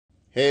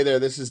Hey there,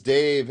 this is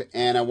Dave,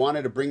 and I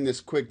wanted to bring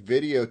this quick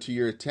video to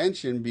your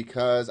attention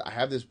because I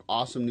have this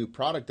awesome new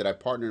product that I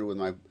partnered with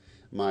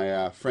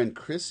my friend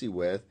Chrissy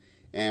with,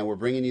 and we're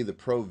bringing you the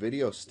Pro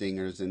Video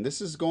Stingers, and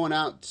this is going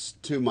out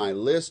to my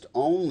list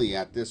only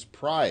at this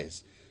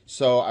price.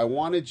 So I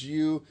wanted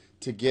you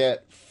to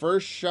get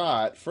first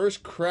shot,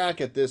 first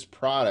crack at this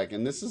product,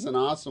 and this is an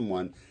awesome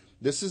one.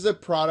 This is a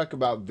product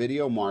about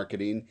video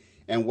marketing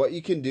and what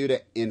you can do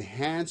to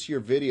enhance your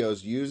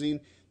videos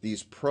using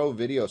these Pro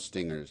Video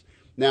Stingers.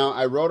 Now,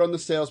 I wrote on the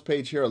sales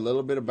page here a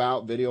little bit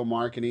about video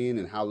marketing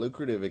and how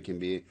lucrative it can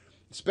be,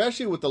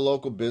 especially with the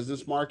local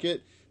business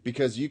market,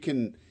 because you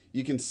can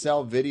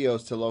sell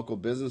videos to local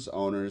business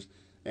owners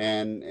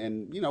and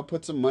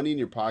put some money in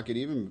your pocket.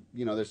 Even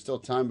there's still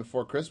time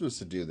before Christmas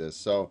to do this.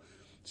 So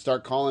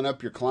start calling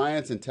up your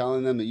clients and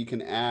telling them that you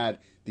can add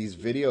these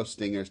video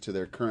stingers to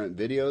their current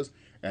videos,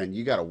 and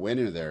you got a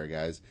winner there,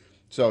 guys.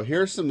 So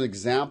here's some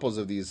examples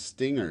of these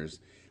stingers.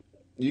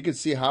 You can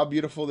see how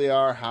beautiful they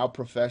are, how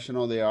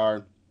professional they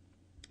are.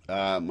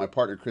 My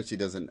partner Christy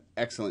does an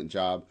excellent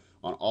job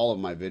on all of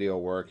my video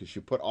work, and she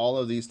put all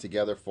of these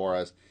together for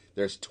us.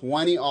 There's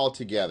 20 all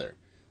together.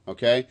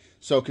 Okay,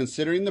 so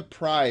considering the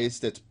price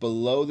that's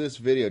below this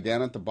video,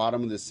 down at the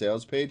bottom of this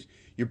sales page,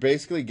 you're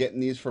basically getting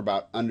these for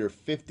about under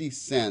 50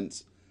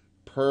 cents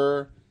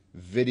per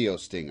video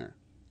stinger.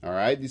 All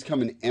right, these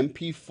come in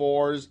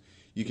MP4s.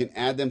 You can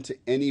add them to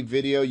any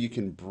video. You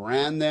can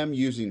brand them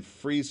using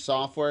free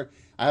software.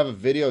 I have a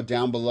video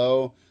down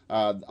below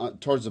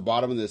towards the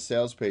bottom of this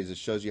sales page that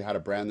shows you how to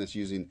brand this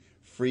using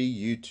free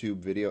YouTube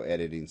video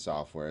editing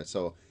software.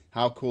 So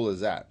how cool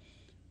is that?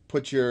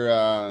 Put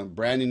your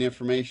branding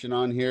information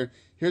on here.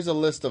 Here's a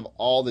list of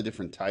all the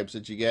different types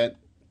that you get.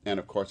 And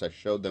of course, I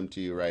showed them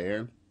to you right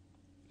here.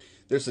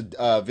 There's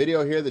a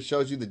video here that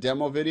shows you the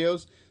demo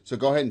videos. So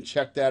go ahead and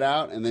check that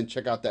out, and then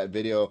check out that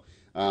video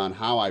on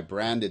how I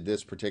branded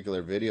this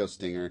particular video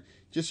stinger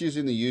just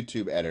using the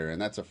YouTube editor,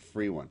 and that's a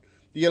free one.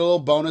 You get a little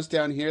bonus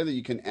down here that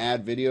you can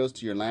add videos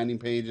to your landing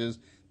pages,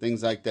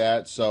 things like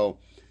that. So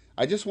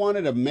I just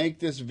wanted to make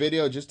this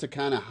video just to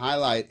kind of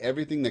highlight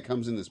everything that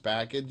comes in this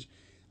package.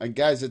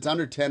 Guys, it's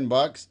under 10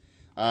 bucks.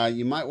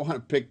 You might want to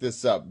pick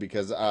this up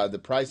because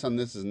the price on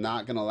this is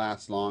not going to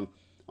last long.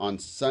 On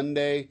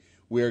Sunday,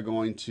 we are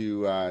going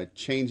to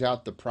change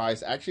out the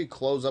price, actually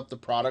close up the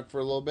product for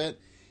a little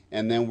bit,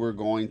 and then we're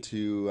going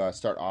to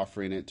start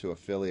offering it to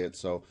affiliates.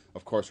 So,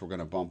 of course, we're going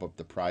to bump up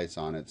the price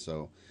on it.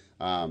 So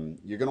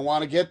you're going to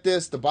want to get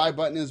this. The buy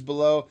button is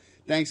below.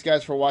 Thanks,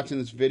 guys, for watching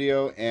this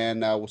video,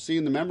 and we'll see you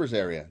in the members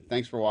area.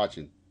 Thanks for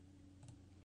watching.